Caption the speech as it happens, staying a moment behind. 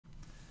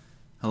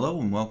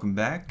Hello and welcome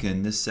back.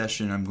 In this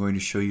session I'm going to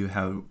show you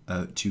how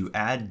to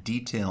add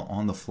detail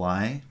on the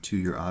fly to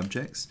your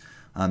objects.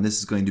 This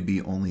is going to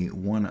be only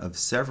one of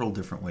several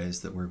different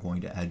ways that we're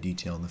going to add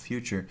detail in the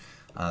future,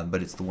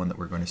 but it's the one that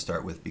we're going to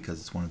start with because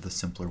it's one of the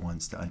simpler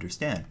ones to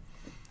understand.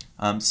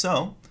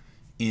 So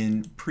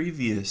in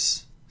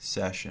previous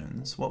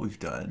sessions what we've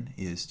done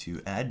is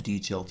to add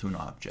detail to an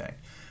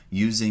object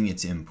using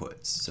its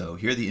inputs. So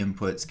here the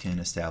inputs can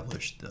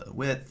establish the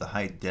width, the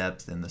height,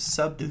 depth, and the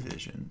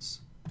subdivisions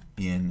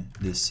in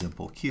this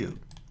simple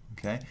cube.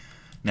 Okay?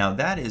 Now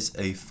that is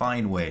a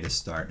fine way to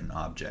start an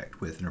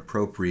object with an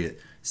appropriate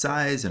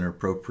size and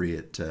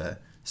appropriate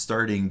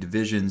starting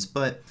divisions,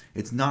 but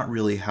it's not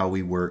really how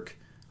we work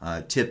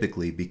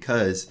typically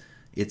because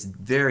it's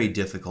very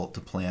difficult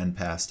to plan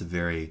past a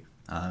very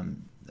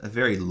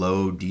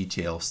low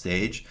detail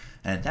stage,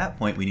 and at that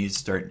point we need to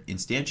start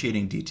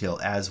instantiating detail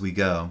as we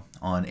go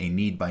on a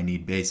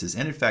need-by-need basis,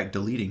 and in fact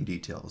deleting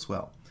detail as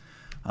well.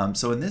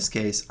 So in this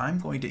case, I'm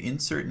going to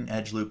insert an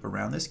edge loop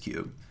around this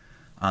cube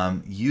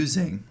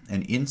using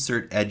an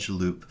insert edge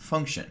loop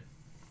function.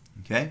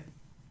 Okay?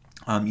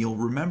 You'll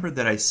remember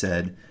that I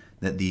said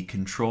that the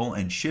Control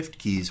and Shift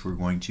keys were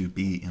going to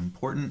be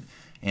important,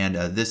 and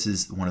this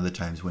is one of the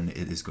times when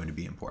it is going to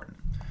be important.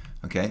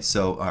 Okay,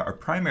 so our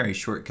primary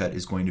shortcut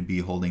is going to be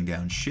holding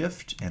down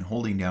Shift and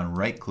holding down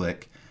right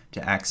click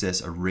to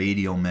access a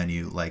radial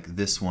menu like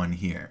this one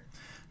here.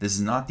 This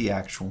is not the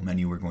actual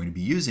menu we're going to be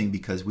using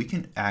because we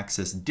can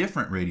access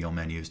different radial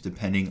menus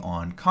depending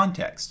on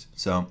context.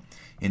 So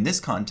in this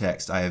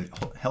context, I have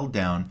held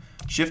down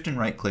Shift and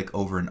right click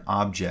over an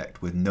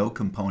object with no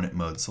component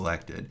mode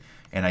selected,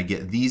 and I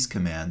get these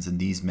commands and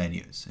these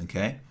menus.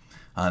 Okay?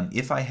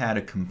 If I had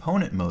a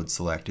component mode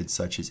selected,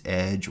 such as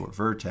edge or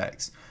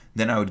vertex,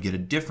 then I would get a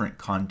different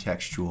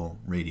contextual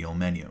radial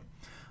menu.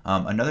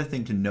 Another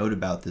thing to note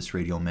about this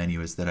radial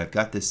menu is that I've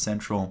got this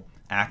central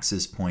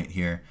axis point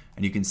here,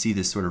 and you can see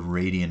this sort of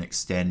radian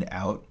extend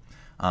out.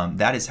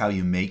 That is how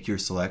you make your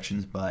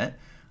selections, but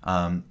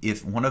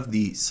if one of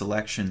the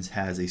selections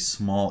has a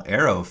small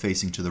arrow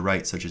facing to the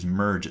right, such as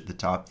merge at the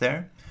top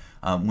there,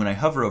 when I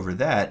hover over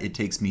that, it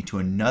takes me to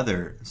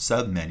another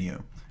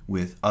submenu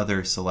with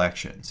other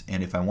selections.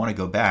 And if I want to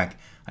go back,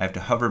 I have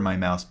to hover my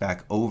mouse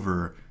back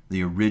over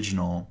the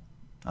original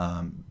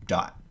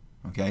dot.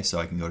 Okay, so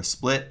I can go to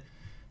split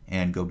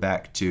and go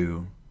back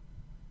to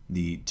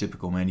the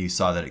typical menu. You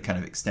saw that it kind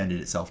of extended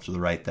itself to the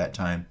right that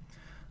time.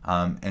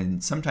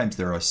 And sometimes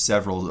there are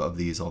several of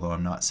these, although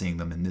I'm not seeing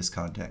them in this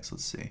context.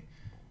 Let's see.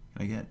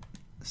 Can I get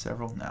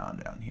several? No,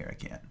 down here I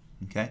can't.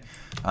 Okay,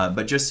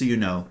 but just so you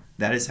know,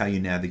 that is how you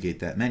navigate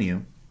that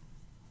menu.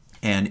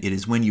 And it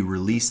is when you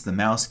release the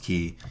mouse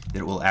key that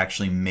it will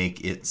actually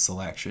make its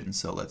selection.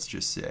 So let's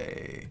just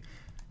say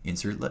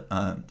insert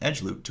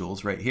edge loop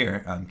tools right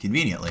here,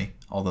 conveniently,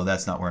 although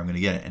that's not where I'm going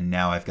to get it. And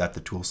now I've got the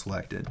tool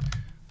selected.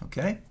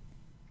 Okay.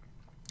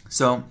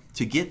 So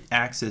to get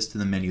access to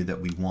the menu that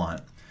we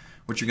want,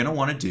 what you're going to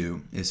want to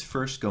do is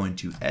first go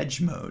into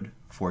edge mode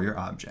for your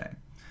object.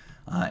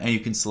 And you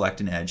can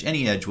select an edge.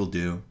 Any edge will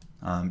do.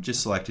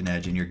 Just select an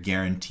edge and you're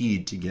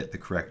guaranteed to get the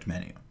correct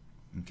menu.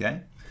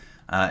 Okay?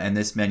 And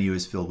this menu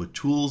is filled with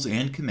tools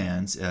and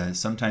commands.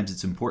 Sometimes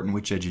it's important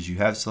which edges you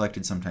have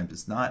selected, sometimes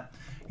it's not.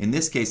 In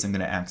this case, I'm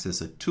going to access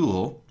a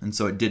tool, and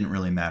so it didn't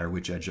really matter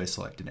which edge I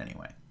selected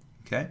anyway.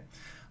 Okay?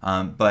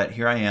 But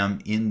here I am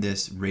in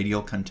this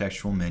radial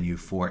contextual menu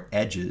for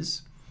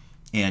edges,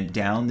 and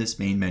down this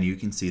main menu you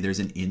can see there's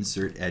an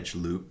insert edge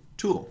loop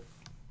tool.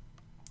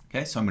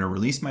 Okay, so I'm going to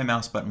release my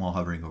mouse button while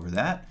hovering over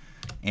that,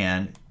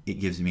 and it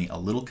gives me a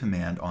little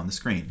command on the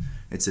screen.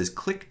 It says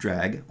click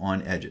drag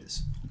on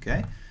edges.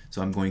 Okay,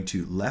 so I'm going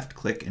to left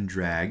click and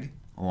drag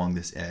along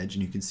this edge,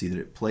 and you can see that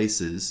it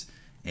places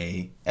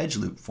a edge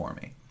loop for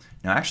me.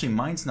 Now actually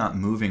mine's not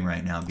moving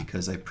right now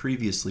because I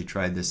previously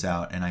tried this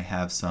out and I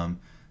have some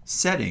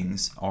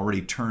settings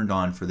already turned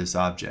on for this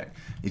object.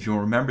 If you'll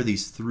remember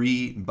these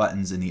three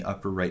buttons in the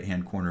upper right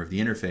hand corner of the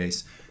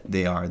interface,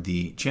 they are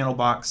the channel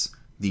box,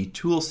 the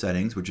tool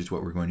settings, which is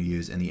what we're going to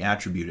use, and the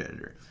attribute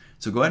editor.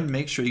 So go ahead and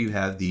make sure you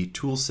have the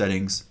tool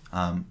settings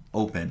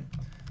open.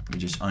 Let me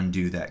just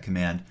undo that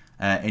command.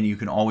 And you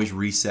can always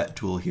reset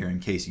tool here in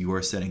case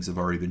your settings have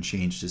already been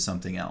changed to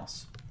something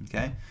else.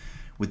 Okay?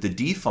 With the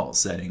default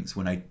settings,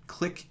 when I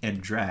click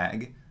and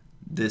drag,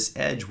 this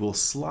edge will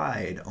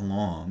slide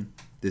along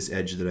this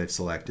edge that I've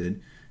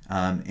selected,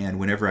 and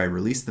whenever I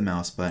release the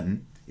mouse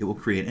button, it will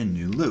create a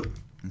new loop.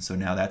 And so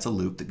now that's a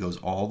loop that goes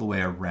all the way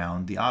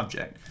around the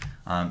object.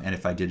 And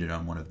if I did it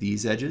on one of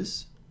these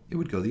edges, it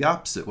would go the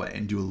opposite way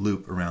and do a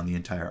loop around the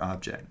entire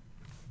object.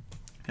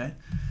 Okay?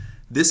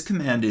 This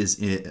command is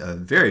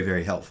very,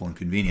 very helpful and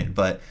convenient,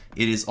 but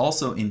it is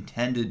also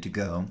intended to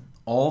go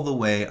all the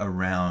way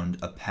around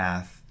a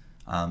path,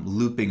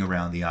 looping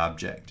around the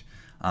object.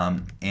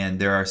 And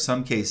there are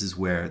some cases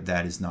where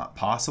that is not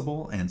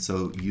possible, and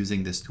so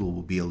using this tool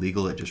will be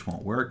illegal. It just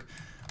won't work.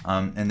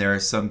 And there are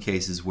some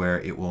cases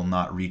where it will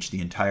not reach the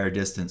entire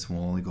distance and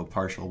will only go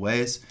partial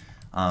ways.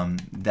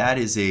 That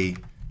is a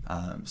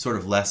sort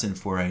of lesson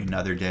for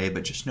another day,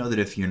 but just know that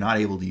if you're not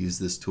able to use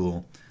this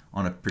tool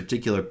on a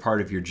particular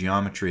part of your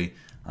geometry,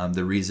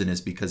 the reason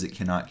is because it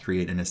cannot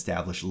create an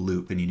established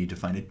loop, and you need to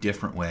find a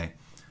different way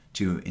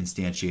to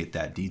instantiate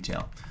that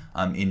detail.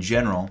 In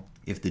general,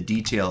 if the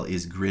detail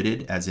is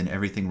gridded, as in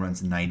everything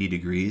runs 90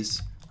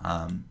 degrees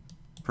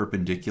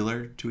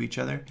perpendicular to each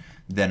other,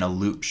 then a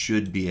loop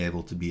should be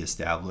able to be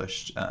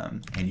established,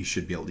 and you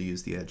should be able to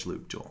use the edge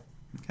loop tool.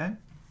 Okay?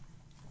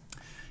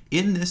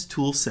 In this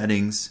tool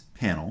settings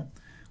panel,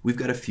 we've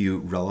got a few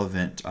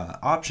relevant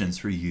options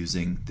for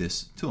using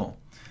this tool.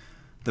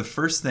 The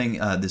first thing,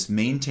 this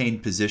maintain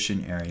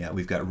position area,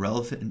 we've got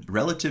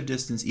relative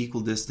distance,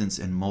 equal distance,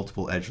 and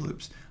multiple edge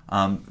loops.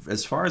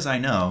 As far as I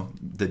know,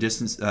 the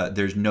distance,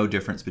 there's no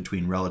difference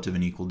between relative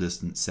and equal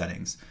distance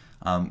settings.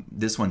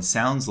 This one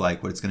sounds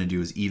like what it's going to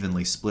do is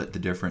evenly split the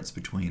difference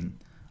between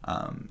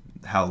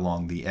how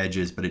long the edge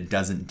is, but it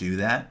doesn't do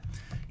that.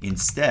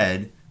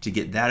 Instead, to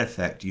get that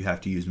effect, you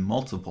have to use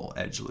multiple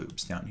edge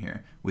loops down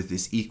here with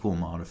this equal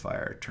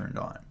modifier turned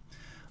on.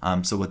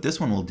 So what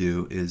this one will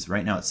do is,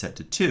 right now it's set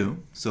to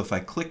 2, so if I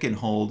click and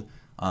hold,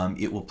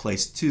 it will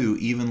place 2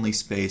 evenly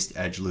spaced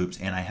edge loops,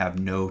 and I have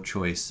no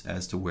choice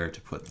as to where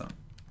to put them.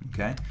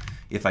 Okay?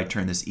 If I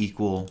turn this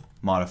equal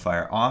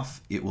modifier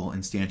off, it will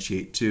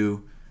instantiate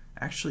 2.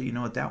 Actually, you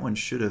know what, that one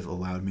should have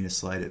allowed me to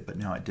slide it, but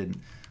now it didn't.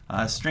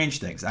 Strange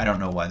things. I don't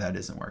know why that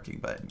isn't working,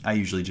 but I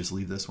usually just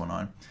leave this one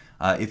on.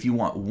 If you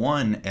want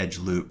one edge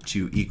loop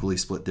to equally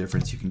split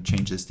difference, you can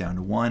change this down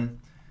to 1,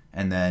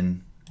 and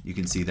then you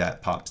can see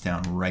that pops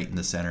down right in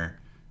the center,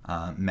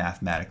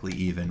 mathematically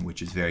even,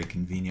 which is a very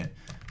convenient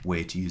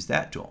way to use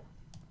that tool.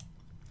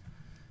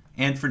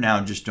 And for now,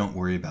 just don't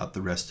worry about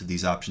the rest of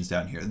these options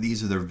down here.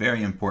 These are the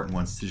very important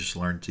ones to just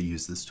learn to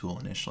use this tool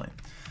initially.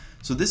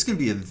 So this can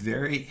be a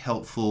very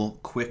helpful,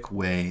 quick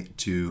way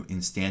to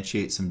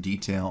instantiate some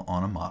detail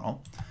on a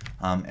model.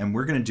 And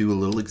we're going to do a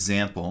little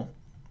example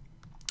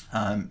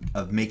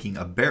of making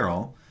a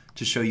barrel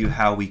to show you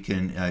how we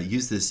can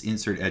use this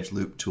insert edge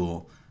loop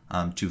tool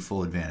to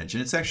full advantage.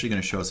 And it's actually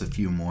going to show us a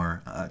few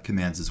more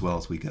commands as well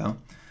as we go.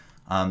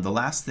 The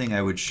last thing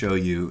I would show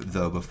you,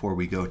 though, before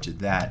we go to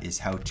that is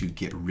how to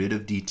get rid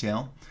of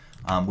detail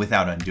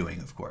without undoing,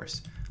 of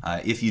course.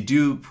 If you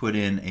do put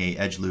in an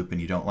edge loop and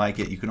you don't like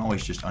it, you can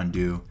always just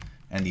undo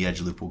and the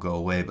edge loop will go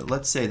away. But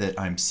let's say that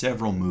I'm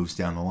several moves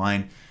down the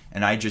line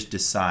and I just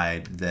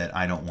decide that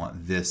I don't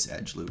want this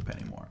edge loop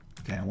anymore.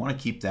 Okay, I want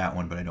to keep that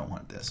one, but I don't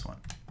want this one.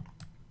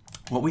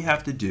 What we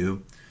have to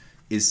do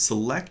is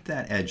select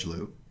that edge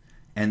loop,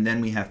 and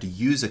then we have to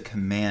use a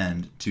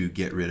command to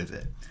get rid of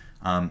it.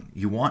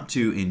 You want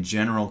to, in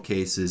general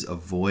cases,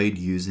 avoid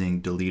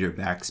using delete or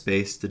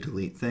backspace to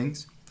delete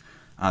things,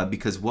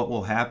 because what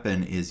will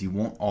happen is you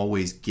won't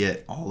always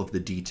get all of the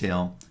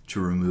detail to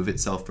remove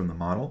itself from the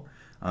model.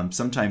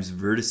 Sometimes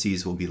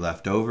vertices will be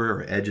left over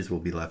or edges will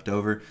be left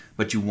over,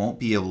 but you won't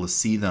be able to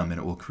see them,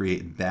 and it will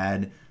create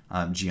bad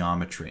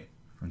geometry.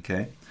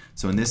 Okay,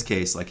 so in this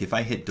case, like if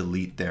I hit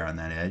delete there on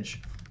that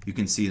edge, you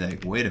can see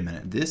like, wait a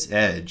minute, this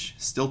edge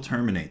still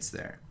terminates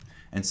there,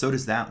 and so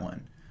does that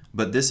one,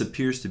 but this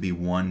appears to be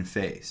one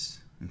face.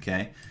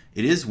 Okay,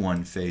 it is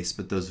one face,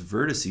 but those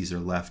vertices are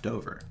left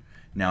over.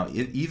 Now,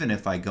 even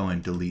if I go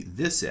and delete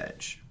this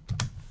edge,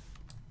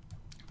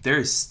 there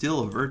is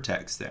still a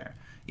vertex there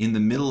in the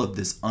middle of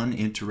this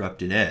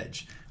uninterrupted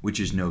edge, which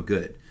is no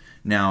good.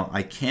 Now,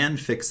 I can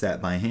fix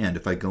that by hand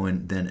if I go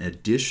and then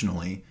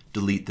additionally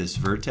delete this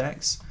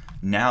vertex.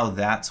 Now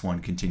that's one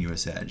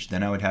continuous edge.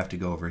 Then I would have to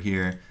go over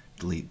here,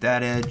 delete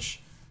that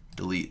edge,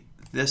 delete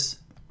this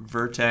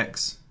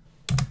vertex,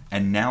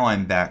 and now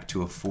I'm back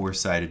to a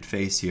four-sided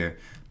face here.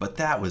 But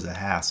that was a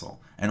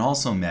hassle, and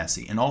also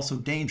messy, and also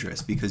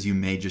dangerous, because you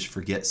may just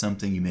forget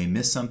something, you may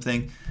miss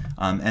something,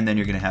 and then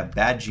you're going to have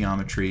bad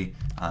geometry,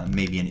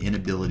 maybe an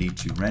inability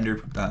to render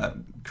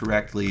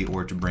correctly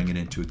or to bring it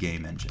into a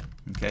game engine.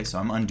 Okay, so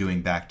I'm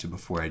undoing back to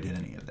before I did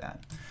any of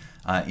that.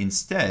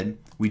 Instead,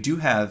 we do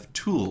have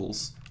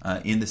tools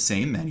in the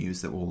same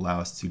menus that will allow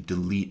us to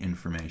delete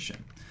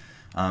information.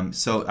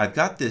 So I've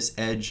got this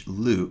edge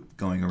loop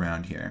going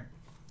around here.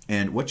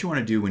 And what you want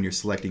to do when you're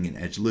selecting an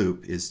edge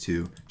loop is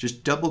to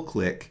just double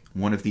click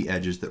one of the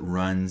edges that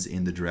runs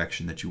in the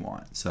direction that you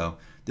want. So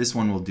this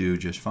one will do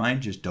just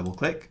fine, just double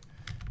click,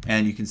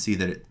 and you can see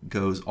that it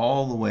goes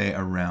all the way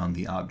around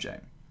the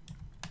object.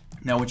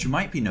 Now what you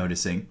might be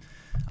noticing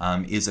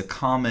is a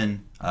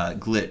common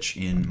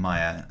glitch in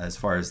Maya as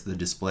far as the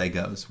display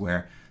goes,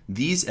 where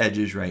these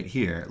edges right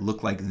here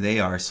look like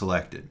they are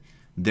selected.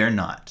 They're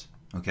not.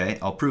 Okay,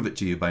 I'll prove it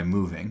to you by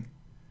moving.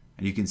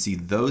 And you can see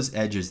those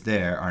edges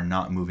there are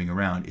not moving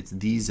around. It's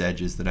these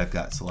edges that I've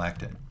got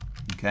selected.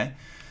 Okay,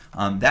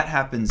 that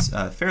happens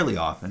fairly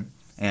often,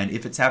 and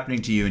if it's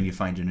happening to you and you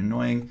find it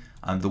annoying,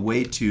 the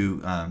way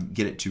to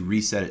get it to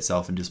reset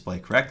itself and display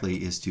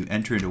correctly is to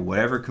enter into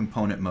whatever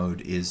component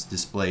mode is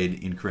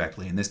displayed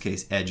incorrectly. In this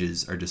case,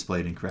 edges are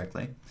displayed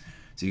incorrectly.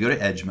 So you go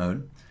to edge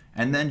mode,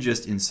 and then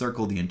just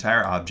encircle the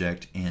entire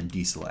object and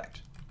deselect.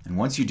 And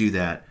once you do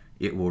that,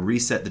 it will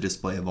reset the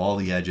display of all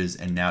the edges,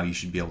 and now you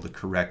should be able to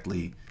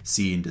correctly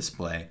see and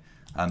display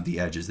the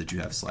edges that you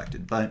have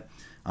selected. But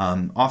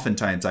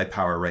Oftentimes I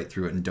power right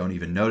through it and don't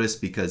even notice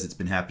because it's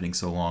been happening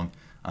so long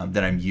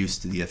that I'm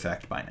used to the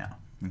effect by now.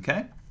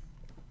 Okay?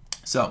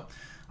 So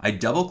I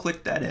double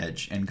clicked that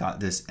edge and got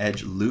this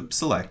edge loop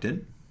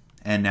selected,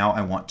 and now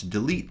I want to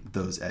delete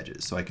those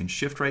edges. So I can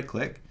shift right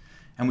click,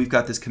 and we've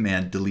got this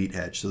command delete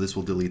edge. So this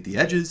will delete the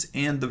edges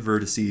and the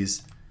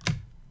vertices.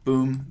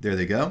 Boom, there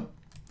they go.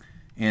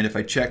 And if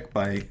I check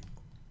by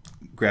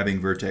grabbing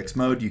vertex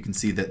mode, you can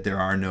see that there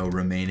are no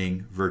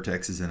remaining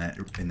vertexes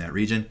in that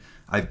region.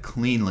 I've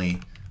cleanly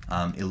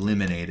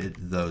eliminated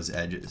those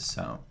edges.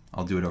 So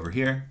I'll do it over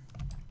here.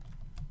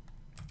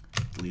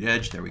 Delete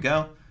edge, there we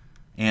go.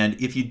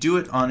 And if you do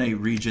it on a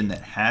region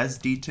that has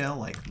detail,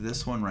 like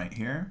this one right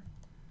here,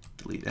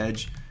 delete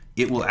edge,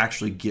 it will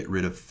actually get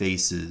rid of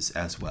faces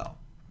as well.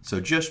 So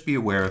just be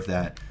aware of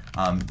that.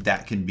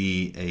 That can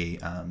be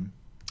an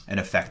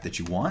effect that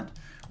you want,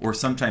 or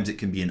sometimes it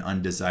can be an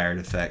undesired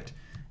effect,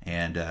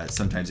 and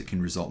sometimes it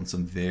can result in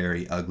some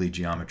very ugly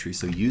geometry.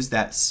 So use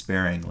that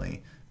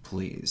sparingly,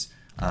 please.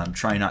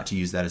 Try not to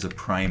use that as a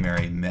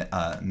primary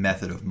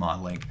method of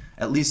modeling,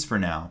 at least for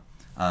now.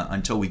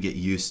 Until we get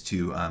used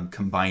to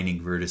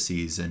combining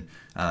vertices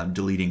and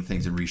deleting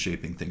things and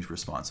reshaping things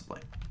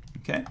responsibly.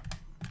 Okay,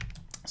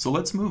 so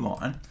let's move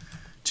on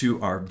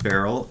to our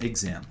barrel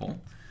example.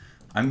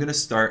 I'm going to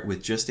start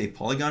with just a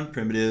polygon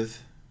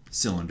primitive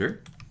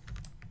cylinder,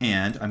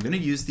 and I'm going to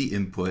use the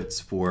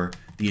inputs for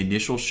the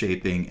initial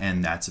shaping,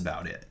 and that's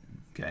about it.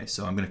 Okay,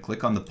 so I'm going to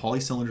click on the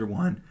polycylinder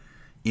 1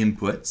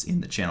 inputs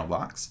in the channel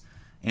box,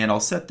 and I'll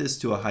set this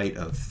to a height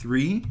of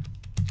 3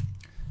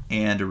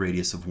 and a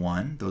radius of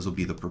 1. Those will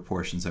be the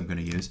proportions I'm going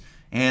to use.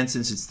 And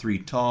since it's 3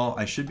 tall,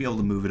 I should be able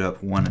to move it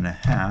up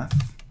 1.5,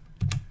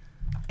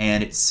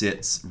 and it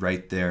sits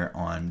right there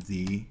on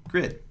the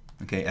grid,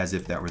 okay, as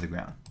if that were the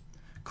ground.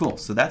 Cool,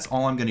 so that's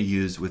all I'm going to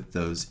use with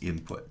those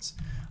inputs.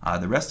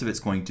 The rest of it's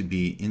going to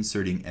be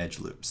inserting edge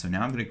loops. So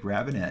now I'm going to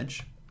grab an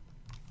edge,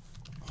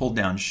 hold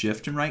down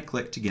Shift and right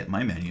click to get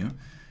my menu,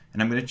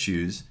 and I'm going to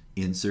choose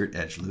Insert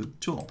Edge Loop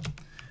Tool.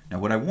 Now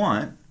what I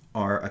want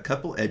are a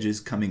couple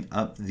edges coming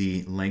up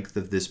the length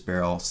of this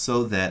barrel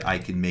so that I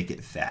can make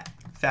it fat.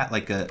 Fat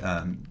like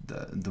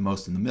the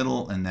most in the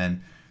middle, and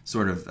then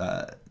sort of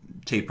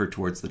taper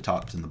towards the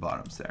tops and the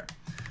bottoms there.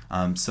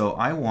 So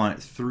I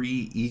want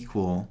 3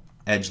 equal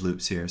edge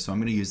loops here. So I'm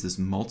going to use this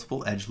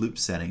multiple edge loop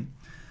setting.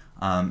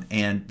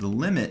 And the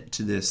limit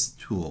to this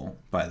tool,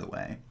 by the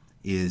way,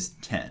 is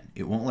 10.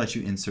 It won't let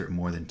you insert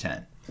more than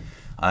 10.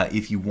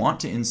 If you want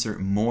to insert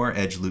more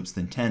edge loops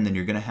than 10, then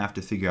you're going to have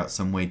to figure out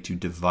some way to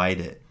divide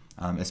it,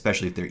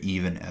 especially if they're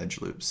even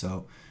edge loops.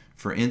 So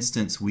for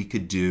instance, we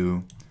could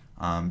do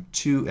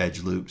 2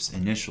 edge loops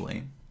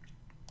initially,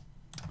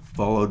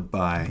 followed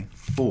by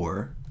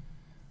 4.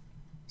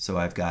 So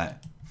I've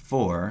got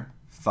 4,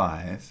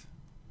 5,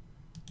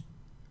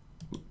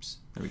 oops,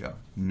 there we go,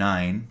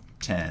 9,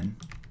 10,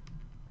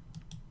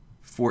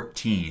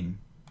 14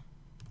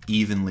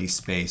 evenly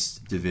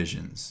spaced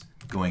divisions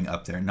going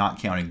up there, not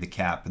counting the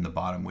cap in the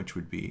bottom, which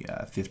would be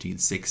 15,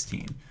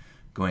 16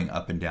 going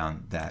up and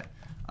down that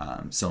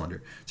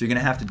cylinder. So you're going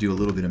to have to do a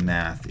little bit of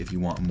math if you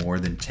want more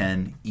than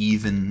 10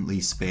 evenly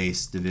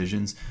spaced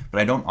divisions,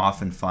 but I don't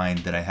often find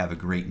that I have a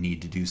great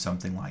need to do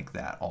something like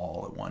that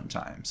all at one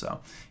time, so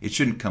it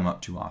shouldn't come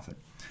up too often.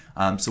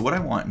 So what I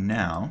want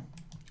now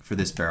for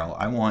this barrel,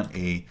 I want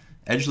a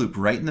edge loop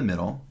right in the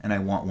middle, and I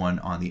want one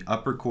on the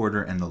upper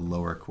quarter and the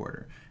lower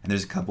quarter. And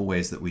there's a couple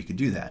ways that we could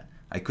do that.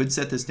 I could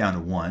set this down to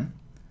 1,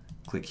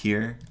 click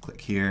here,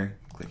 click here,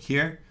 click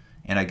here,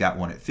 and I got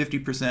one at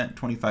 50%,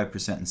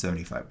 25%, and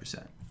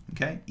 75%.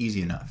 Okay,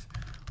 easy enough.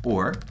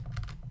 Or,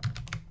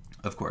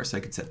 of course,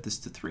 I could set this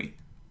to 3.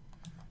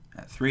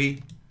 At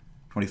 3,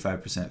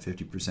 25%,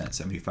 50%,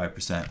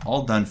 75%,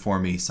 all done for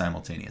me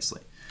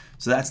simultaneously.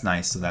 So that's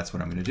nice, so that's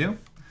what I'm going to do.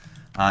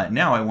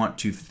 Now I want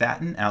to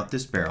fatten out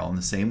this barrel in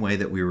the same way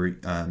that we were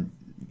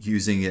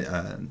using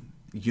a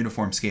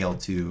uniform scale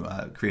to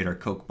create our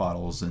Coke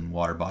bottles and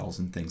water bottles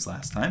and things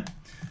last time.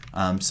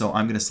 So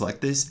I'm going to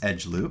select this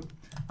edge loop.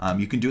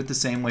 You can do it the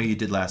same way you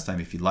did last time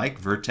if you like,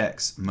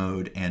 vertex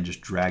mode and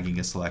just dragging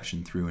a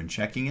selection through and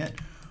checking it.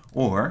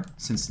 Or,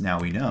 since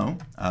now we know,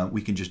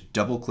 we can just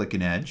double click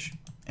an edge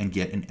and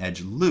get an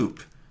edge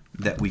loop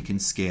that we can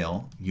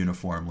scale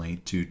uniformly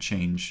to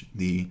change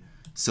the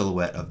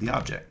silhouette of the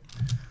object.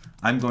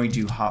 I'm going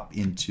to hop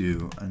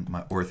into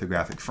my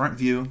orthographic front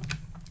view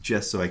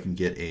just so I can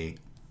get a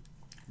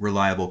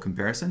reliable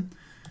comparison.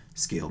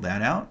 Scale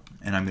that out,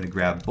 and I'm going to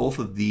grab both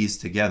of these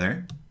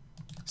together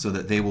so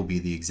that they will be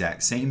the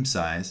exact same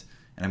size,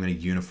 and I'm going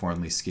to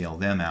uniformly scale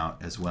them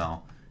out as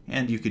well.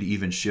 And you could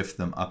even shift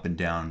them up and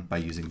down by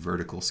using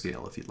vertical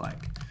scale if you'd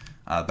like.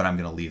 But I'm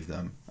going to leave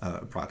them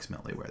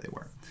approximately where they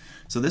were.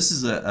 So this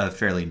is a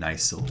fairly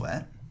nice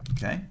silhouette.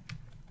 Okay.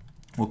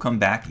 We'll come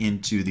back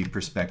into the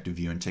perspective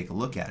view and take a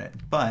look at it,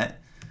 but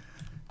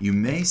you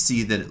may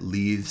see that it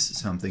leaves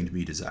something to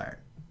be desired.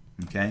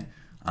 Okay,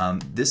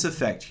 this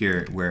effect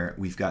here where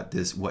we've got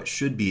this what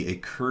should be a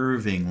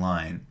curving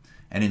line,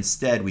 and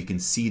instead we can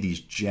see these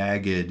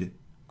jagged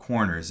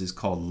corners is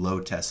called low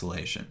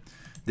tessellation.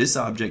 This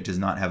object does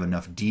not have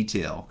enough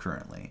detail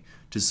currently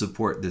to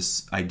support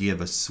this idea of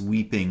a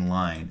sweeping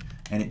line,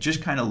 and it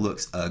just kind of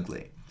looks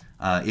ugly.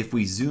 If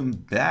we zoom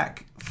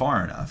back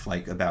far enough,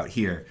 like about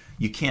here,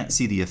 you can't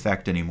see the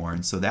effect anymore,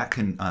 and so that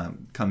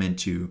can come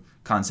into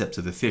concepts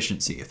of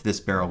efficiency. If this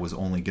barrel was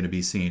only going to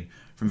be seen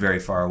from very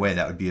far away,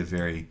 that would be a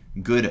very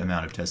good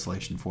amount of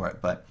tessellation for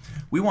it. But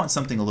we want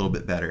something a little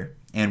bit better,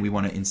 and we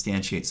want to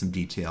instantiate some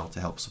detail to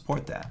help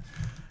support that.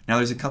 Now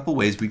there's a couple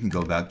ways we can go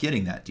about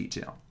getting that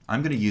detail.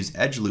 I'm going to use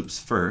edge loops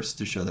first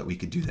to show that we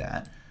could do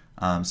that.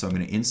 So I'm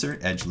going to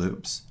insert edge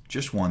loops,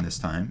 just one this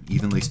time,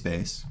 evenly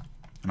spaced,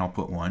 and I'll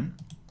put one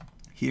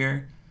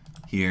here,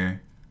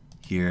 here,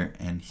 here,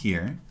 and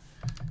here.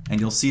 And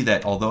you'll see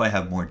that although I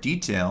have more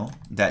detail,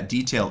 that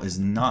detail is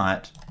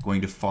not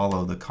going to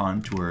follow the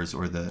contours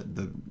or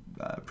the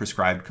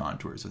prescribed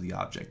contours of the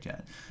object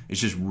yet.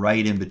 It's just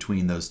right in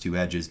between those two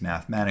edges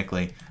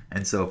mathematically,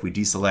 and so if we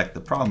deselect,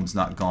 the problem's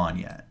not gone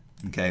yet.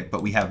 Okay,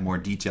 but we have more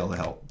detail to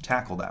help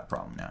tackle that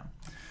problem now.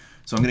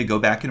 So I'm going to go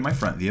back into my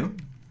front view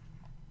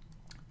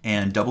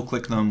and double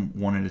click them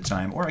one at a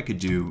time, or I could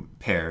do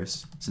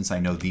pairs since I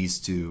know these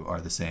two are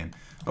the same,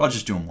 but I'll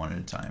just do them one at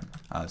a time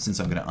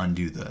since I'm going to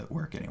undo the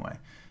work anyway.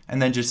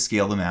 And then just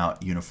scale them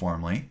out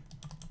uniformly,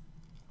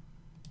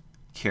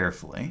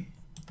 carefully.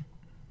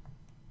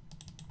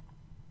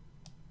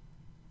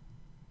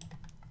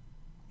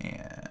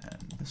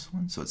 And this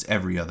one, so it's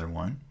every other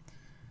one.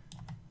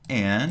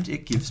 And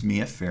it gives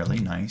me a fairly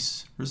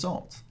nice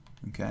result.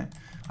 Okay,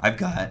 I've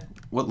got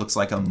what looks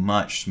like a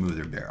much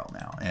smoother barrel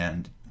now,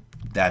 and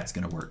that's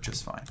going to work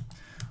just fine.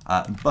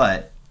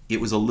 But it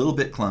was a little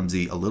bit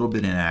clumsy, a little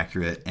bit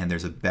inaccurate, and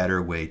there's a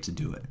better way to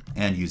do it,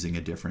 and using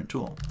a different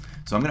tool.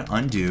 So I'm going to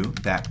undo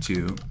back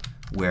to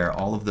where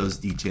all of those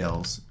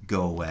details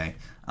go away.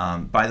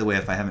 By the way,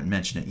 if I haven't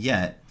mentioned it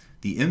yet,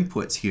 the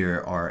inputs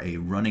here are a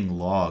running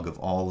log of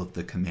all of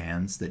the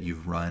commands that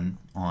you've run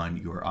on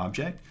your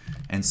object.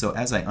 And so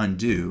as I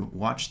undo,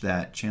 watch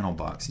that channel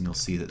box and you'll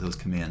see that those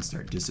commands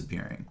start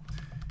disappearing.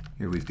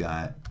 Here we've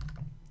got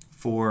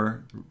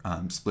 4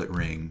 split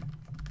ring,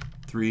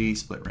 3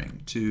 split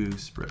ring, 2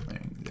 split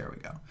ring, there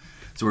we go.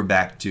 So we're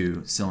back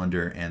to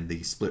cylinder and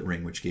the split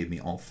ring, which gave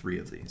me all 3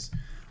 of these.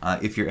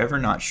 If you're ever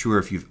not sure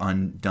if you've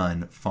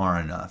undone far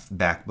enough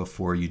back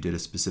before you did a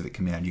specific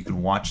command, you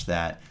can watch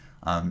that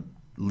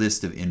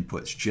list of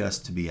inputs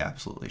just to be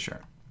absolutely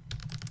sure.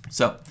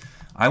 So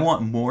I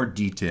want more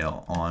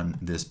detail on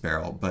this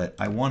barrel, but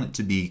I want it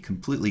to be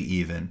completely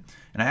even,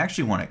 and I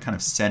actually want it kind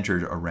of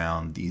centered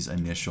around these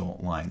initial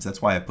lines.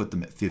 That's why I put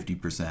them at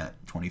 50%,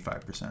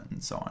 25%,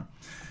 and so on.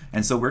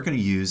 And so we're going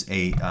to use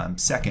a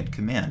second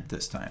command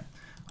this time.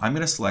 I'm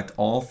going to select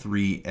all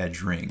 3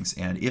 edge rings,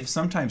 and if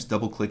sometimes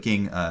double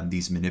clicking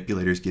these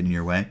manipulators get in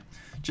your way,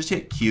 just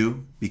hit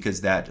Q,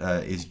 because that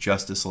is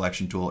just a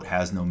selection tool. It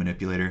has no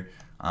manipulator.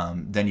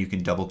 Then you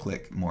can double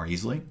click more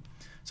easily.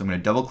 So I'm going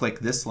to double click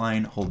this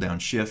line, hold down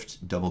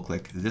Shift, double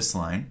click this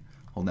line,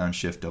 hold down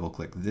Shift, double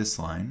click this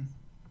line.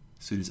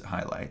 As soon as it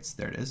highlights,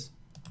 there it is,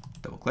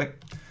 double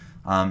click.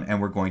 And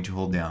we're going to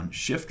hold down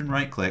Shift and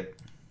right click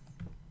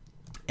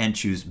and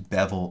choose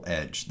Bevel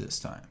Edge this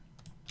time.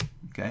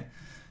 Okay,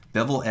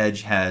 Bevel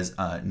Edge has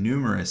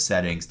numerous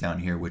settings down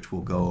here which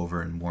we'll go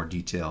over in more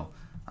detail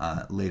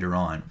later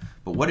on.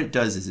 But what it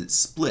does is it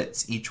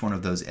splits each one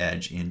of those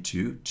edges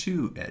into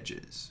 2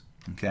 edges.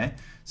 Okay,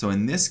 so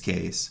in this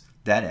case,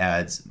 that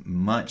adds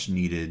much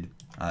needed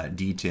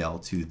detail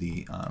to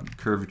the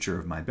curvature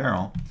of my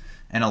barrel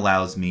and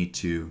allows me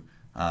to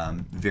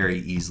very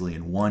easily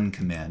in one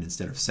command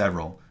instead of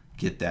several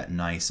get that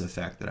nice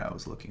effect that I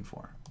was looking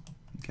for.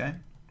 Okay,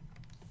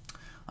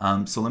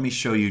 so let me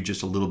show you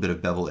just a little bit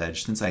of bevel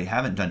edge. Since I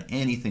haven't done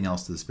anything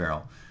else to this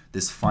barrel,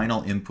 this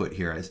final input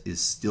here is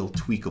still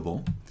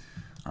tweakable.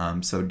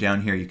 So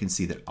down here you can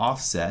see that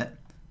offset,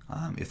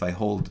 if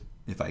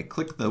I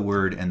click the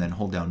word and then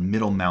hold down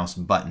middle mouse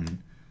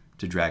button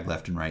to drag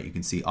left and right, you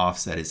can see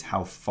offset is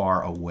how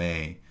far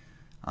away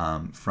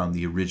from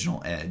the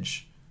original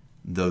edge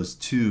those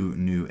 2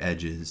 new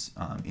edges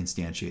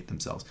instantiate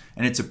themselves.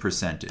 And it's a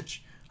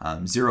percentage.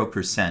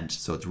 0%,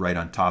 so it's right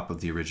on top of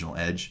the original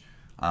edge,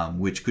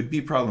 which could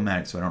be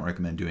problematic, so I don't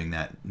recommend doing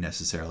that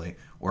necessarily.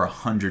 Or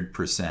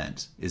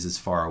 100% is as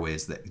far away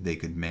as that they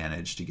could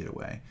manage to get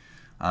away.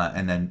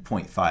 And then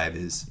 0.5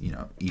 is,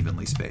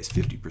 evenly spaced,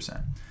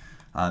 50%.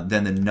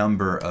 Then the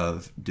number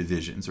of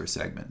divisions or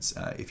segments.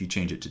 If you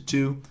change it to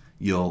 2,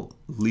 you'll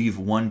leave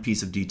one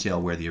piece of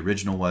detail where the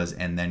original was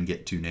and then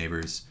get 2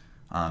 neighbors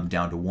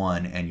down to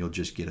 1, and you'll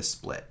just get a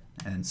split,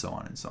 and so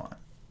on and so on.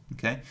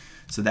 Okay,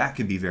 so that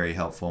could be very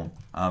helpful.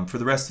 For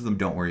the rest of them,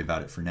 don't worry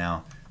about it for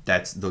now.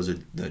 Those are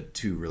the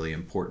 2 really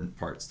important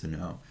parts to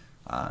know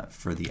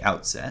for the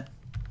outset.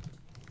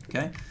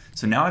 Okay,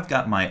 so now I've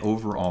got my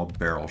overall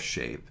barrel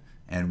shape,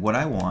 and what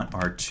I want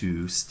are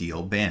 2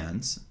 steel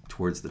bands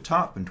towards the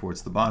top and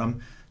towards the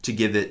bottom to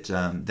give it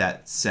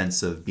that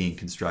sense of being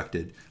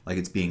constructed like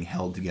it's being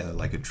held together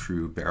like a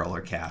true barrel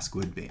or cask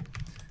would be.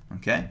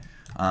 Okay,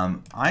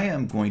 I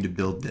am going to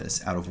build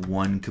this out of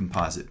one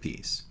composite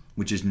piece,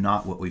 which is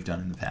not what we've done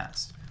in the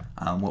past.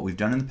 what we've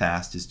done in the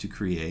past is to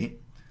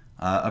create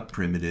a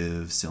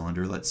primitive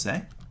cylinder, let's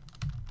say,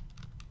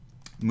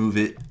 move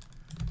it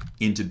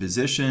into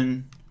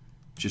position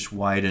just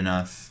wide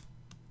enough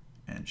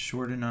and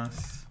short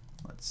enough.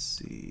 Let's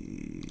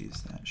see,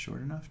 is that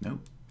short enough?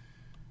 Nope.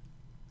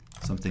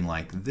 Something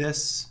like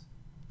this.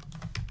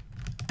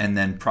 And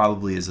then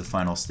probably as a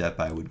final step,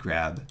 I would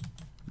grab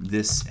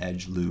this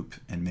edge loop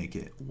and make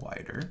it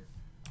wider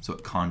so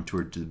it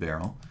contoured to the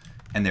barrel.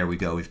 And there we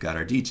go, we've got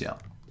our detail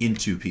in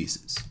two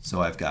pieces.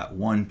 So I've got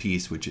one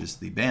piece which is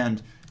the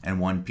band and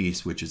one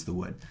piece which is the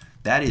wood.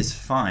 That is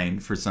fine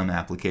for some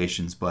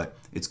applications, but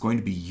it's going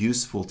to be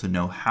useful to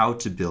know how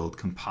to build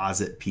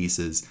composite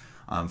pieces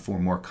for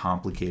more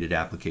complicated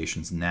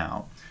applications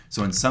now.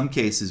 So in some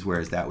cases,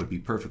 whereas that would be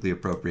perfectly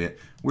appropriate,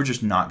 we're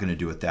just not going to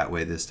do it that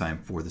way this time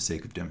for the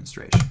sake of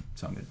demonstration.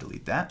 So I'm going to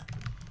delete that.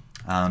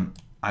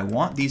 I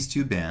want these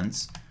two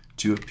bands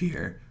to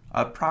appear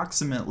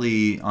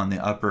approximately on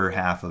the upper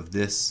half of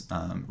this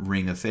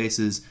ring of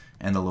faces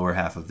and the lower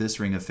half of this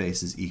ring of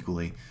faces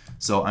equally.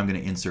 So I'm going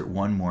to insert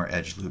one more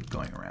edge loop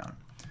going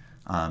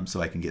around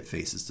so I can get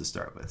faces to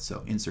start with.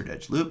 So insert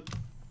edge loop,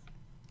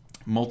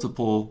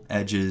 multiple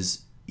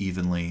edges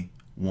evenly,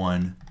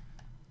 one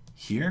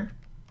here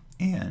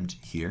and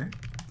here.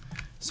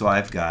 So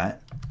I've got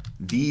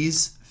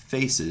these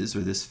faces, or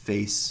this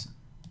face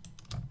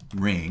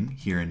ring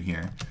here and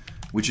here,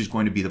 which is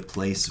going to be the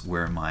place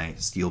where my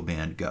steel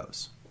band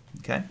goes.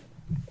 Okay?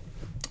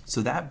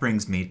 So that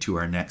brings me to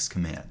our next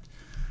command.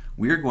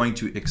 We are going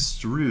to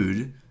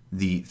extrude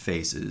the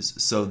faces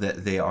so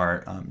that they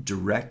are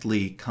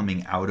directly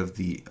coming out of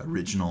the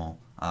original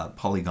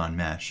polygon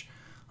mesh,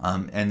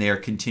 and they are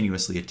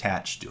continuously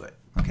attached to it.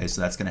 Okay,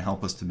 so that's going to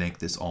help us to make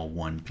this all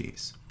one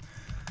piece.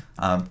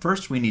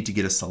 First, we need to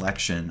get a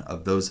selection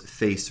of those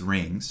face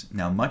rings.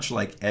 Now, much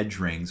like edge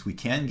rings, we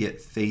can get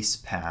face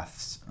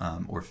paths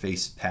or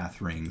face path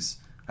rings.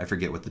 I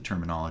forget what the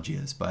terminology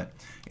is, but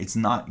it's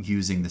not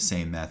using the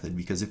same method,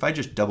 because if I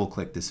just double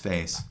click this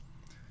face,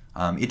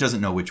 it doesn't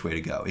know which way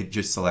to go. It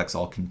just selects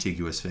all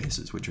contiguous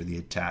faces, which are the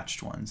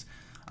attached ones,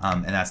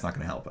 and that's not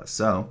going to help us.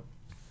 So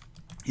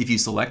if you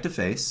select a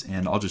face,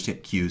 and I'll just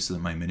hit Q so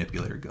that my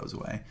manipulator goes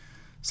away,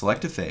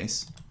 select a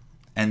face,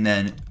 and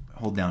then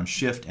hold down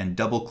Shift and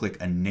double click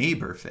a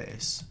neighbor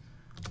face,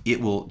 it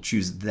will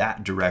choose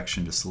that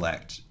direction to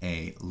select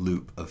a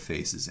loop of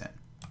faces in.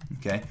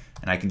 Okay,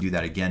 and I can do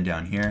that again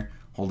down here,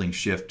 holding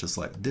Shift to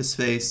select this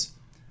face,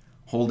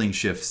 holding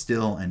Shift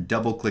still and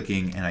double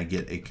clicking, and I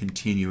get a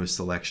continuous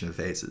selection of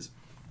faces.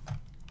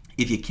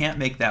 If you can't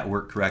make that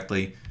work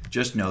correctly,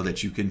 just know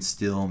that you can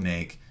still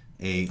make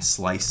a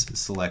slice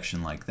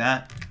selection like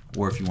that,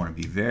 or if you want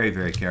to be very,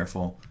 very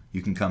careful,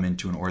 you can come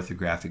into an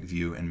orthographic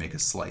view and make a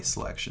slice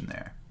selection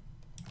there.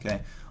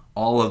 Okay,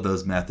 all of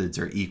those methods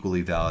are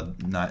equally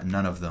valid.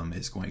 None of them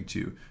is going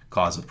to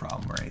cause a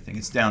problem or anything.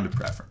 It's down to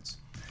preference.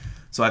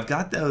 So I've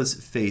got those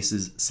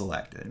faces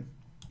selected,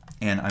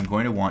 and I'm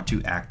going to want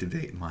to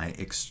activate my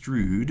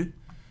Extrude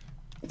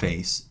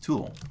Face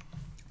tool.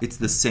 It's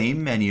the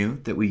same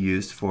menu that we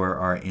used for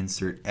our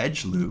insert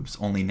edge loops,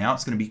 only now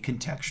it's going to be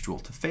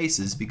contextual to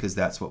faces because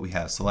that's what we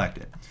have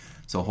selected.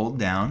 So hold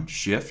down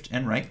Shift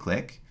and right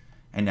click,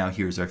 and now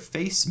here's our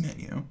face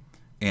menu,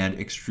 and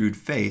Extrude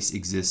Face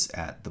exists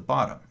at the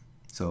bottom.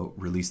 So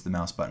release the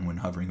mouse button when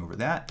hovering over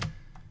that,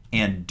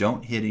 and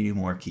don't hit any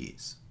more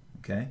keys.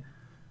 Okay?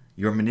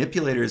 Your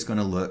manipulator is going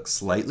to look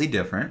slightly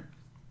different,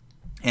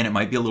 and it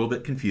might be a little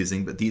bit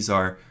confusing, but these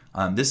are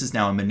this is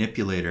now a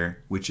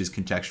manipulator which is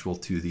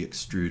contextual to the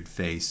Extrude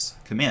Face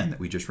command that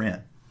we just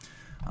ran.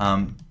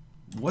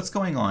 What's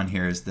going on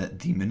here is that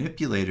the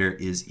manipulator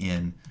is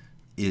in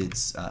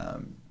its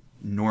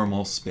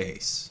normal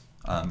space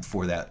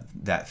for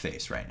that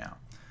face right now.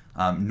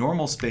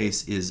 Normal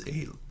space is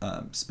a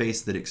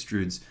space that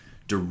extrudes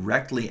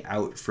directly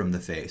out from the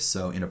face,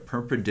 so in a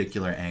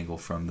perpendicular angle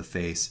from the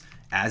face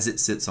as it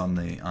sits on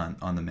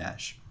the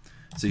mesh.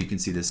 So you can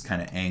see this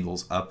kind of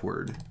angles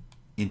upward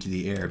into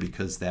the air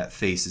because that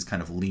face is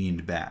kind of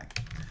leaned back.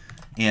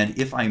 And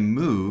if I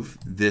move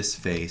this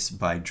face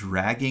by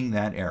dragging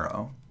that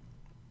arrow,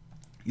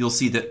 you'll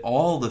see that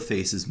all the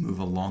faces move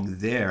along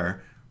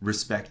their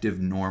respective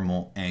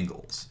normal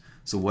angles.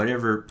 So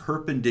whatever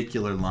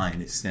perpendicular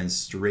line extends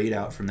straight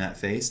out from that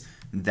face,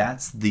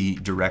 that's the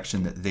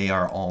direction that they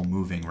are all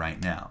moving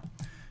right now.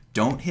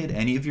 Don't hit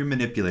any of your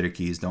manipulator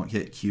keys. Don't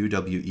hit Q,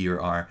 W, E, or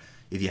R.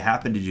 If you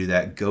happen to do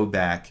that, go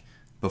back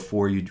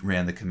before you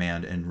ran the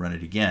command and run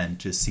it again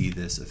to see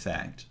this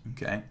effect.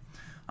 Okay?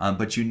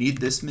 But you need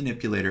this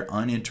manipulator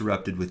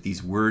uninterrupted with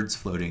these words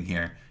floating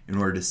here in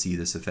order to see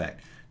this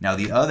effect. Now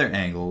the other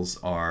angles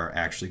are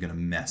actually going to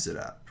mess it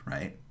up,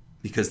 right?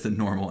 Because the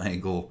normal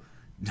angle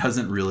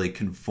doesn't really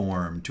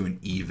conform to an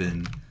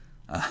even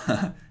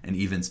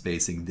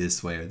spacing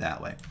this way or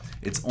that way.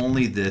 It's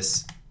only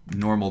this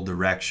normal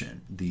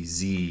direction, the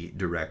Z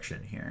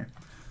direction here,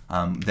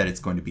 that it's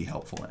going to be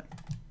helpful in.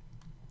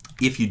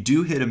 If you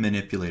do hit a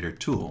manipulator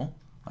tool,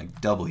 like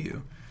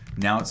W,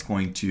 now it's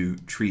going to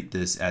treat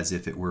this as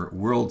if it were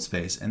world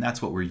space, and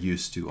that's what we're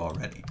used to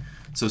already.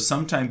 So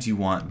sometimes you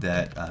want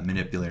that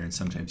manipulator and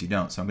sometimes you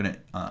don't. So I'm going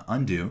to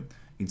undo.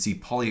 You can see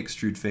poly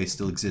extrude face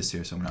still exists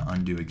here, so I'm going to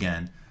undo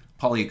again.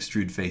 Poly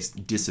extrude face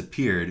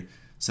disappeared,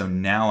 so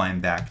now I'm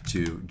back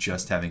to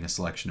just having a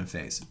selection of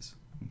faces.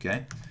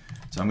 Okay,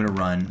 so I'm going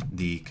to run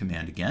the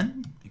command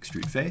again,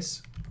 extrude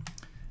face,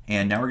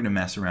 and now we're going to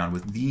mess around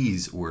with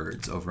these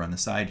words over on the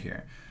side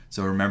here.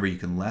 So remember, you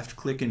can left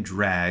click and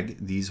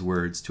drag these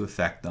words to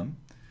affect them,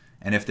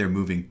 and if they're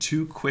moving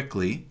too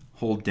quickly,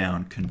 hold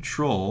down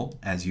Control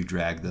as you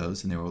drag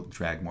those and they will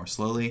drag more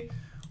slowly,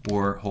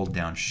 or hold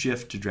down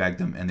Shift to drag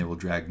them and they will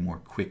drag more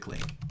quickly.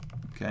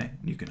 Okay,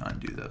 and you can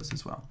undo those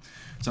as well.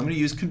 So I'm going to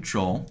use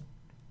Control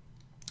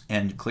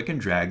and click and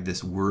drag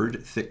this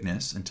word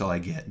thickness until I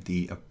get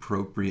the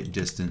appropriate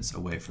distance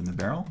away from the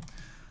barrel.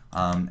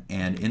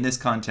 And in this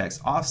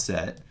context,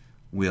 offset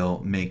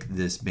will make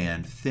this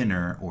band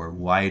thinner or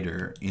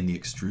wider in the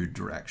extrude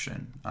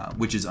direction,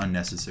 which is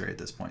unnecessary at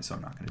this point, so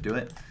I'm not going to do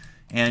it.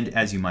 And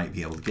as you might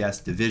be able to guess,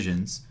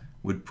 divisions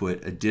would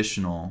put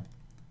additional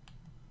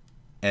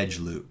edge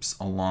loops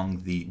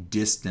along the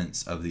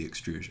distance of the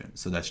extrusion.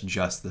 So that's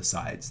just the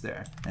sides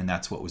there, and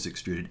that's what was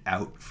extruded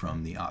out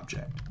from the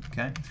object.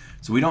 Okay,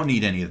 so we don't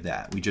need any of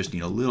that. We just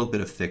need a little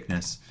bit of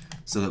thickness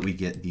so that we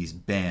get these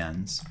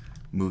bands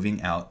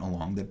moving out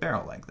along the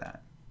barrel like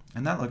that.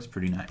 And that looks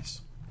pretty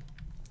nice.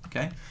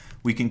 Okay,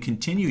 we can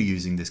continue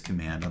using this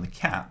command on the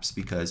caps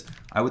because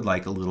I would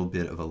like a little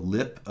bit of a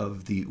lip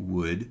of the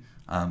wood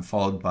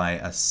followed by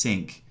a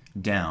sink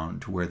down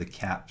to where the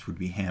caps would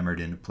be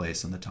hammered into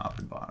place on the top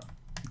and bottom.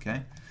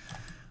 Okay.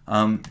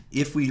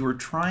 If we were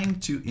trying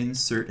to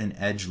insert an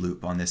edge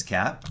loop on this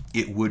cap,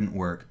 it wouldn't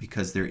work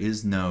because there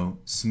is no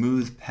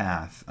smooth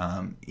path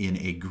in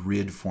a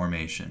grid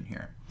formation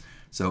here.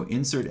 So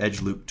insert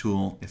edge loop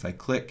tool, if I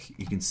click,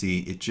 you can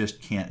see it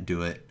just can't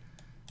do it.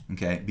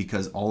 Okay,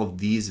 because all of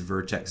these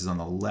vertexes on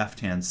the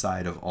left-hand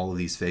side of all of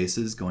these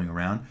faces going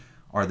around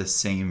are the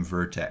same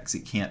vertex.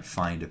 It can't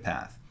find a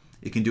path.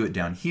 It can do it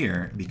down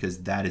here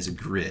because that is a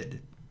grid,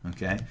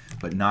 okay,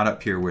 but not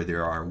up here where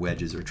there are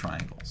wedges or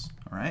triangles.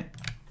 All right.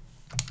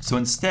 So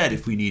instead,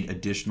 if we need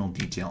additional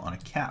detail on a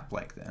cap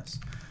like this,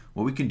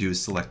 what we can do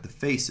is select the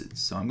faces.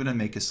 So I'm going to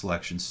make a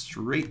selection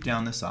straight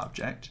down this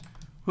object.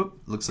 Whoop,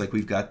 looks like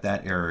we've got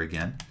that error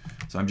again.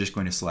 So I'm just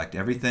going to select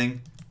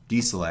everything,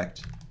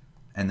 deselect,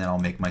 and then I'll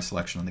make my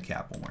selection on the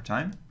cap one more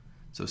time.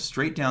 So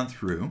straight down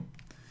through,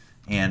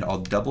 and I'll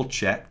double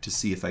check to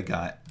see if I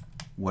got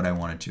what I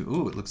wanted to.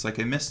 Ooh, it looks like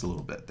I missed a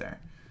little bit there.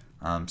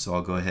 So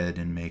I'll go ahead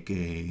and make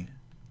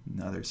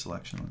another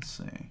selection. Let's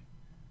see.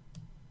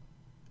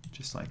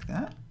 Just like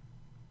that.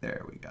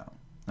 There we go.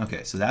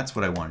 Okay, so that's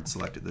what I wanted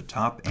selected, the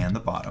top and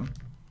the bottom.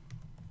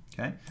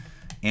 Okay,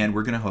 and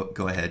we're going to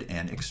go ahead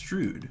and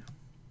extrude.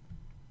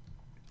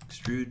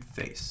 Extrude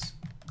face.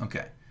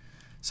 Okay,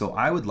 so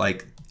I would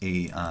like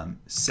a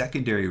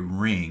secondary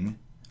ring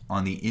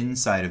on the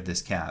inside of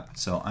this cap.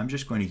 So I'm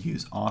just going to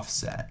use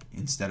offset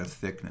instead of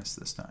thickness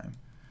this time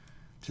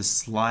to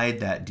slide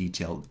that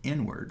detail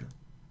inward.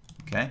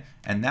 Okay,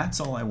 and that's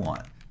all I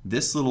want.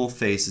 This little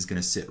face is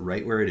going to sit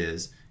right where it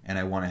is, and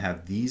I want to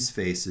have these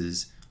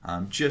faces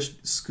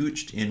just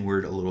scooched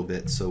inward a little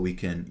bit so we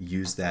can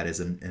use that as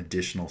an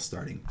additional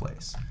starting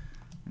place.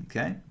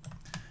 Okay,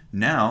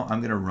 now I'm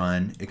going to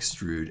run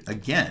extrude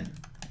again.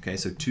 Okay,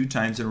 so 2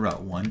 times in a row.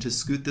 1 to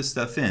scoot this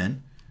stuff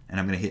in, and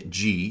I'm going to hit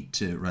G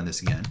to run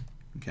this again.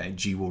 Okay,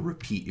 G will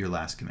repeat your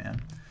last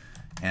command.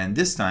 And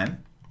this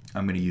time,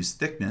 I'm going to use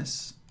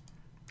thickness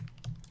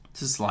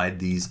to slide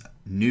these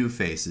new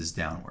faces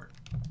downward.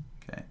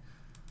 Okay,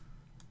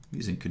 I'm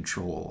using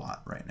Control a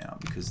lot right now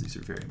because these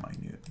are very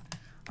minute.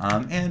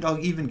 And I'll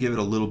even give it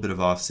a little bit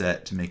of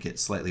offset to make it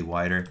slightly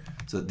wider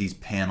so that these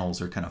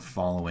panels are kind of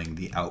following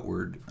the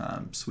outward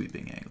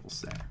sweeping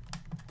angles there.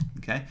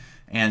 Okay,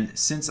 and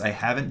since I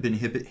haven't been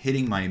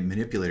hitting my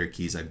manipulator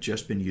keys, I've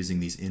just been using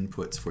these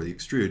inputs for the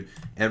extrude,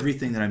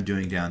 everything that I'm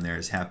doing down there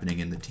is happening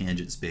in the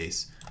tangent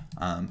space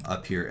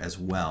up here as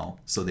well,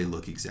 so they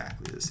look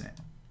exactly the same.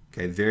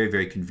 Okay, very,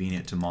 very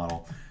convenient to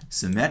model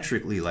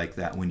symmetrically like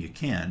that when you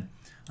can.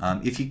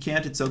 If you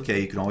can't, it's okay.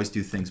 You can always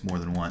do things more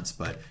than once,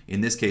 but in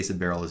this case, the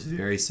barrel is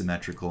very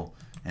symmetrical,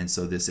 and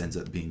so this ends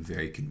up being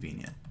very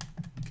convenient.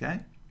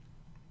 Okay?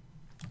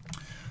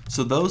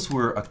 So those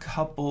were a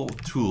couple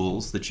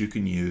tools that you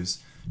can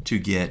use to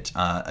get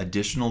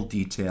additional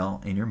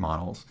detail in your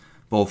models,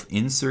 both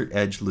insert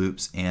edge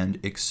loops and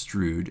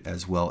extrude,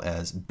 as well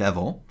as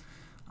bevel.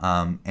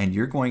 And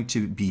you're going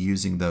to be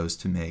using those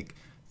to make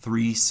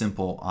 3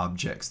 simple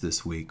objects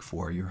this week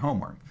for your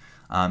homework.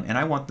 And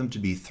I want them to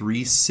be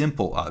 3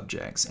 simple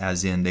objects,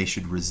 as in they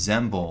should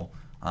resemble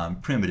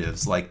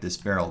primitives like this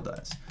barrel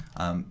does.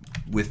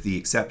 With the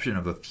exception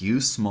of a few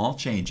small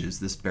changes,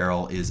 this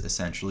barrel is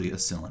essentially a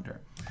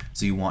cylinder.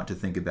 So you want to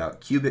think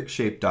about cubic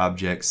shaped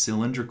objects,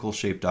 cylindrical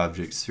shaped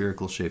objects,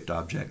 spherical shaped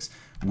objects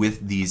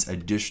with these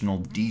additional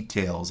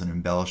details and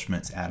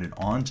embellishments added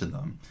onto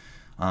them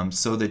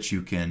so that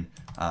you can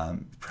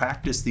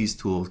practice these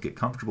tools, get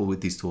comfortable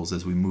with these tools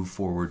as we move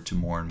forward to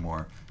more and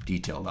more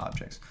detailed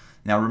objects.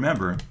 Now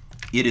remember,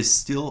 it is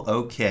still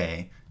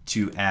okay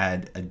to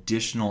add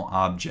additional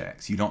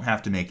objects. You don't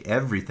have to make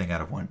everything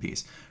out of one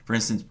piece. For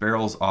instance,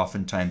 barrels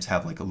oftentimes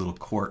have like a little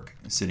cork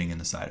sitting in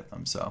the side of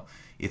them. So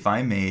if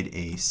I made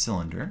a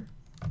cylinder,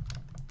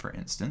 for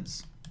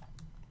instance,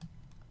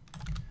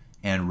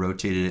 and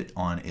rotated it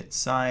on its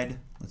side,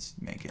 let's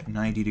make it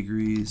 90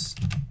 degrees,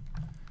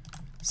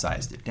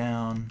 sized it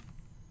down,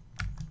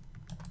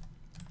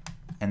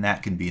 and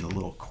that can be the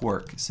little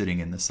cork sitting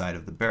in the side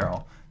of the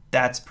barrel.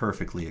 That's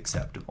perfectly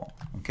acceptable.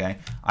 Okay,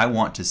 I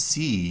want to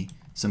see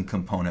some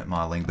component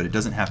modeling, but it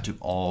doesn't have to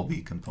all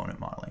be component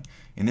modeling.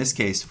 In this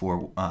case,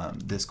 for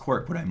this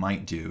cork, what I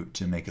might do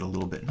to make it a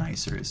little bit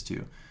nicer is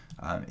to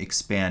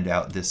expand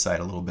out this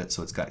side a little bit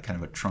so it's got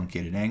kind of a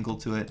truncated angle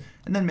to it,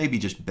 and then maybe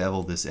just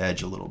bevel this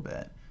edge a little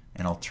bit,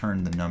 and I'll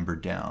turn the number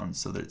down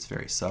so that it's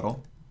very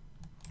subtle.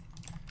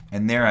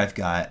 And there I've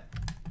got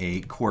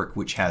a cork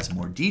which has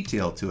more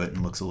detail to it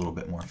and looks a little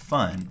bit more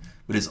fun,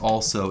 but is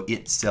also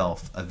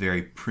itself a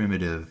very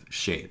primitive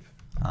shape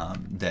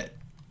that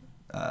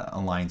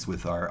aligns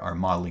with our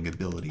modeling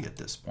ability at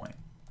this point.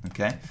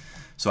 Okay,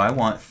 so I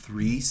want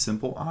 3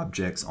 simple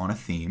objects on a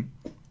theme,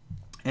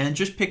 and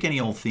just pick any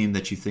old theme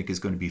that you think is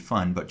going to be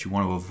fun, but you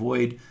want to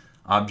avoid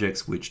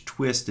objects which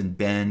twist and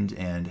bend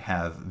and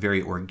have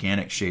very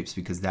organic shapes,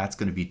 because that's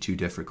going to be too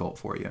difficult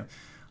for you.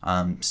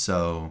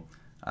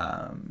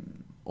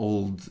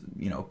 Old,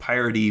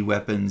 piratey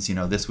weapons,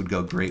 this would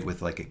go great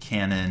with like a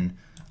cannon,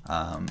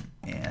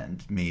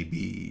 and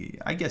maybe,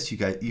 I guess you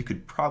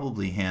could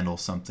probably handle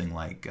something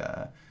like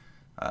a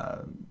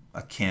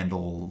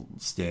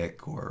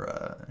candlestick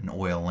or an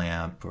oil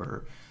lamp,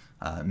 or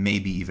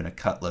maybe even a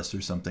cutlass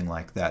or something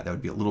like that. That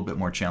would be a little bit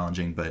more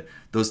challenging, but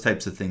those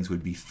types of things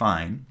would be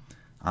fine.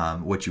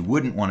 What you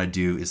wouldn't want to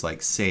do is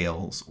like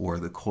sails or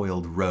the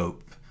coiled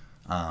rope,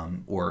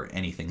 or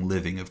anything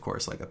living, of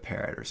course, like a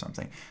parrot or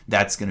something.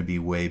 That's going to be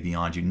way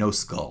beyond you. No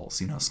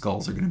skulls.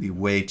 Skulls are going to be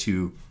way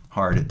too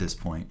hard at this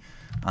point.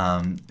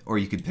 Or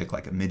you could pick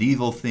like a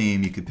medieval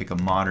theme. You could pick a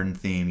modern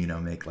theme.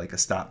 Make like a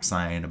stop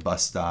sign, a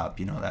bus stop,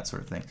 that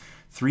sort of thing.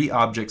 3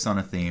 objects on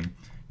a theme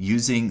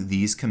using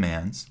these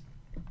commands,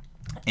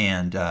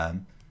 and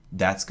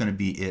that's going to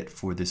be it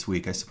for this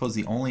week. I suppose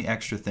the only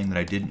extra thing that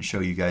I didn't show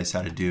you guys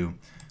how to do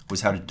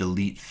was how to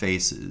delete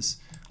faces.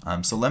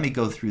 So let me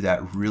go through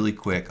that really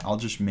quick. I'll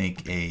just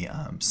make a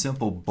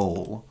simple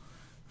bowl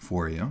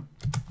for you,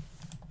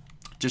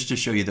 just to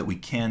show you that we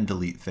can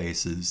delete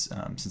faces,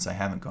 since I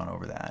haven't gone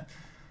over that.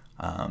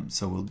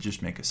 So we'll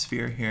just make a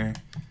sphere here.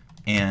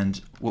 And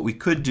what we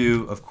could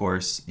do, of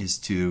course, is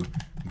to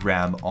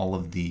grab all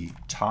of the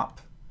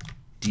top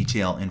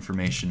detail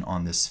information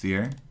on this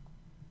sphere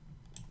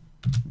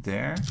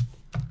there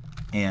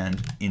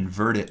and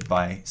invert it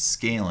by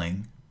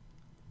scaling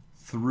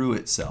through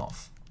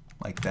itself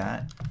like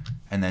that,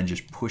 and then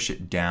just push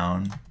it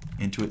down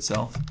into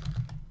itself.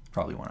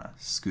 Probably want to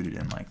scoot it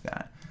in like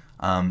that.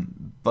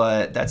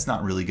 But that's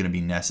not really going to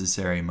be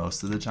necessary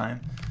most of the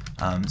time.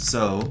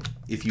 So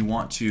if you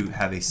want to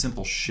have a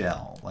simple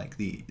shell, like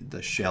the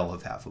shell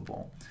of half a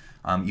bowl,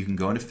 you can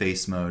go into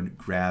face mode,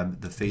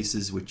 grab the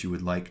faces which you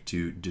would like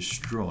to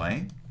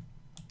destroy.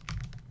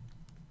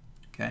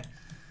 Okay,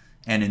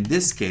 and in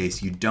this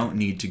case, you don't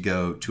need to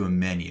go to a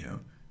menu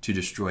to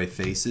destroy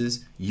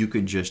faces. You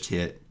can just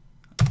hit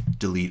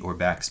delete or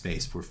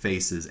backspace for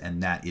faces,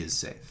 and that is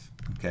safe,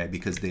 okay,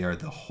 because they are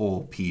the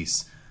whole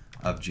piece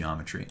of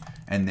geometry.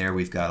 And there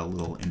we've got a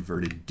little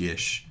inverted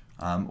dish,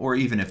 or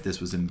even if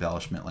this was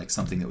embellishment, like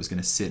something that was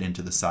going to sit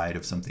into the side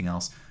of something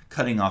else,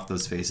 cutting off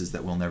those faces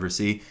that we'll never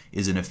see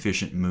is an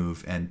efficient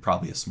move and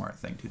probably a smart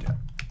thing to do.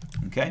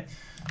 Okay,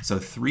 so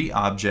 3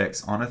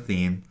 objects on a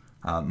theme,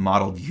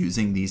 modeled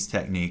using these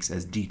techniques,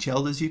 as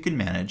detailed as you can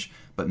manage,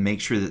 but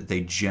make sure that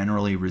they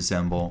generally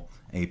resemble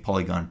a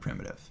polygon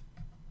primitive.